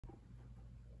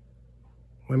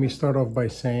Let me start off by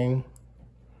saying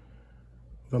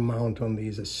the mount on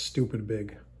these is stupid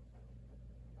big.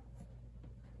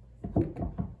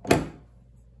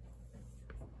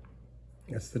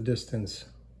 That's the distance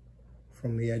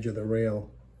from the edge of the rail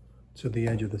to the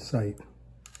edge of the sight.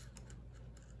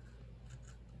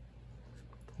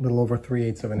 A little over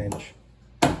 3/8 of an inch.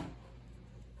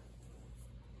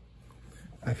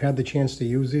 I've had the chance to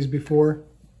use these before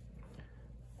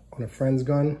on a friend's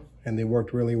gun, and they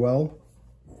worked really well.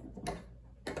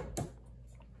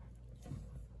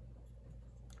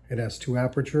 It has 2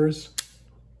 apertures.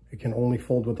 It can only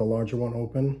fold with the larger one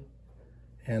open.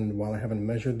 And while I haven't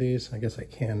measured these, I guess I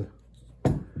can. I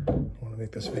don't want to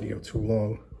make this video too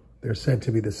long. They're said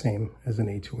to be the same as an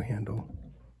A2 handle.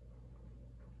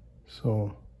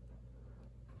 So,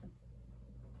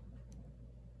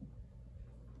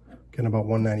 getting about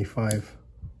 195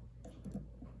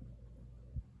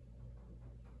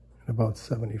 and about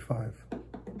 75.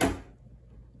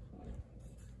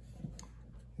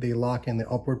 They lock in the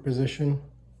upward position,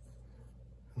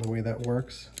 and the way that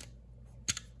works.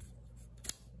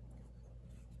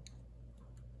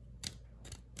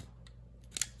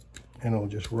 And it'll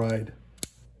just ride.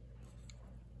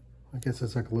 I guess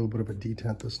it's like a little bit of a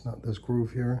detent, this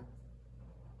groove here.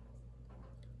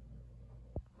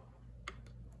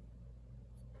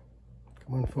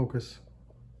 Come on, focus.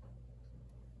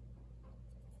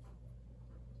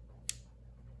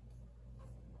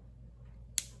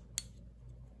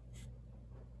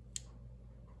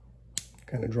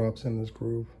 Kind of drops in this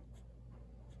groove,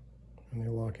 and they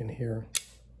lock in here.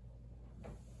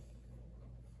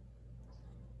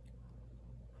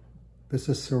 This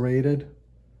is serrated,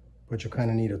 but you kind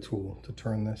of need a tool to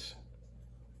turn this.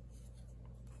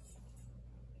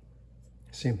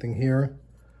 Same thing here.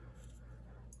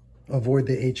 Avoid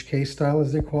the HK style,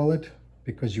 as they call it,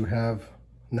 because you have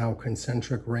now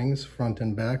concentric rings front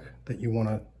and back that you want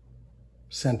to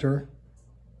center.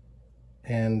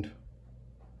 And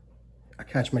I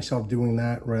catch myself doing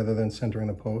that rather than centering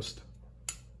the post.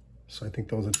 So I think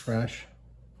those are trash.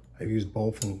 I've used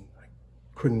both and I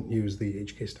couldn't use the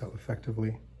HK style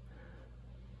effectively.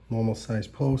 Normal size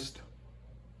post.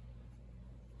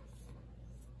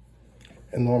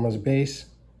 And Norma's base,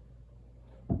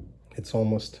 it's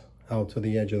almost out to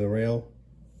the edge of the rail.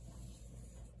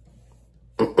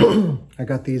 I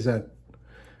got these at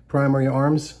Primary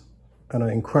Arms on an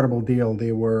incredible deal.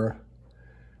 They were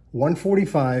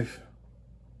 $145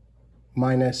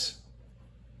 minus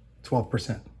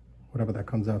 12%, whatever that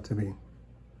comes out to be.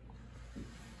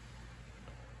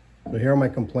 So here are my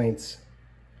complaints.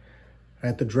 I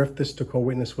had to drift this to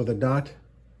co-witness with a dot,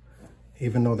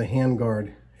 even though the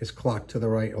handguard is clocked to the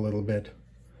right a little bit.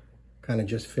 Kind of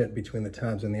just fit between the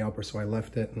tabs and the upper, so I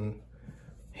left it. And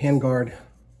handguard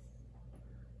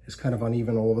is kind of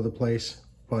uneven all over the place,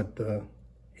 but the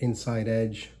inside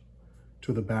edge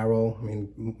to the barrel, I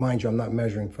mean, mind you, I'm not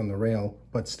measuring from the rail,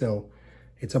 but still,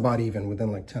 it's about even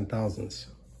within like 10 thousandths.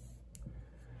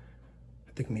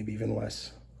 I think maybe even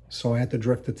less. So I had to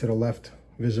drift it to the left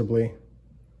visibly,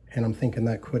 and I'm thinking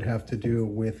that could have to do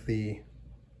with the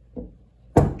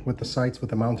sights, with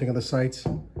the mounting of the sights,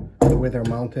 the way they're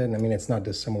mounted. I mean, it's not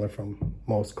dissimilar from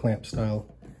most clamp style.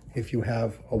 If you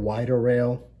have a wider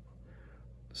rail,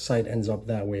 sight ends up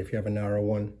that way. If you have a narrow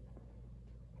one,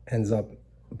 ends up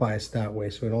biased that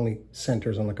way. So it only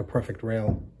centers on like a perfect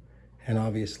rail. And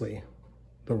obviously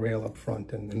the rail up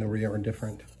front and in the rear are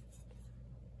different.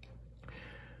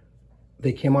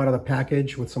 They came out of the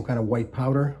package with some kind of white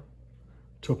powder.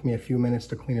 Took me a few minutes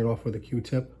to clean it off with a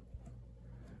Q-tip.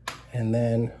 And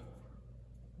then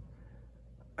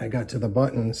I got to the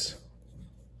buttons.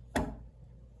 I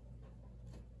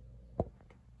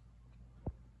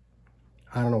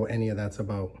don't know what any of that's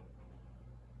about.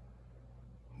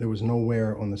 There was no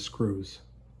wear on the screws.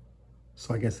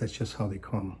 So I guess that's just how they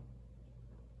come.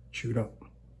 Chewed up.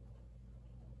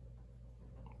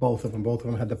 Both of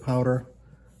them had the powder.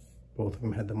 Both of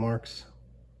them had the marks.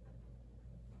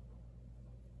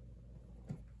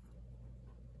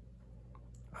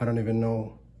 I don't even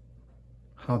know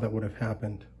how that would have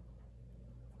happened.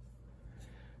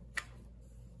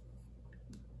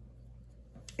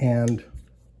 And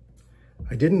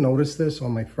I didn't notice this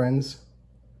on my friend's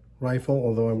rifle,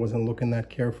 although I wasn't looking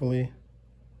that carefully.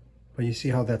 But you see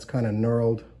how that's kind of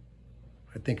knurled.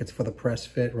 I think it's for the press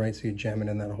fit, right? So you jam it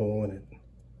in that hole and it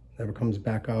never comes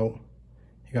back out.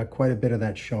 You got quite a bit of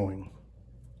that showing.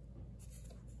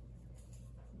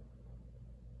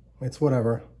 It's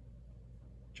whatever.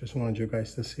 Just wanted you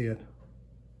guys to see it.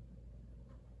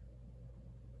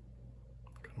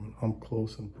 Kind of an up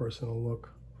close and personal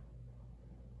look.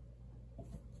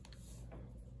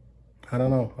 I don't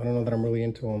know. I don't know that I'm really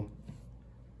into them.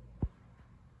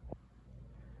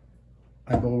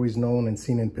 I've always known and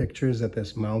seen in pictures that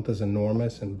this mount is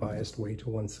enormous and biased way to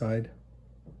one side.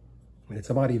 I mean, it's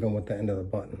about even with the end of the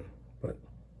button, but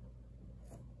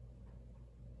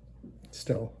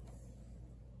still.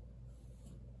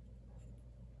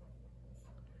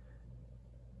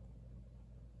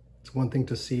 It's one thing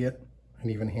to see it and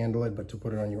even handle it, but to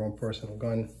put it on your own personal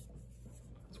gun,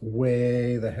 it's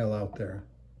way the hell out there.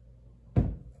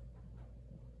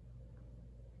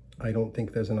 I don't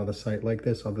think there's another sight like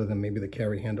this other than maybe the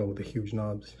carry handle with the huge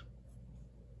knobs.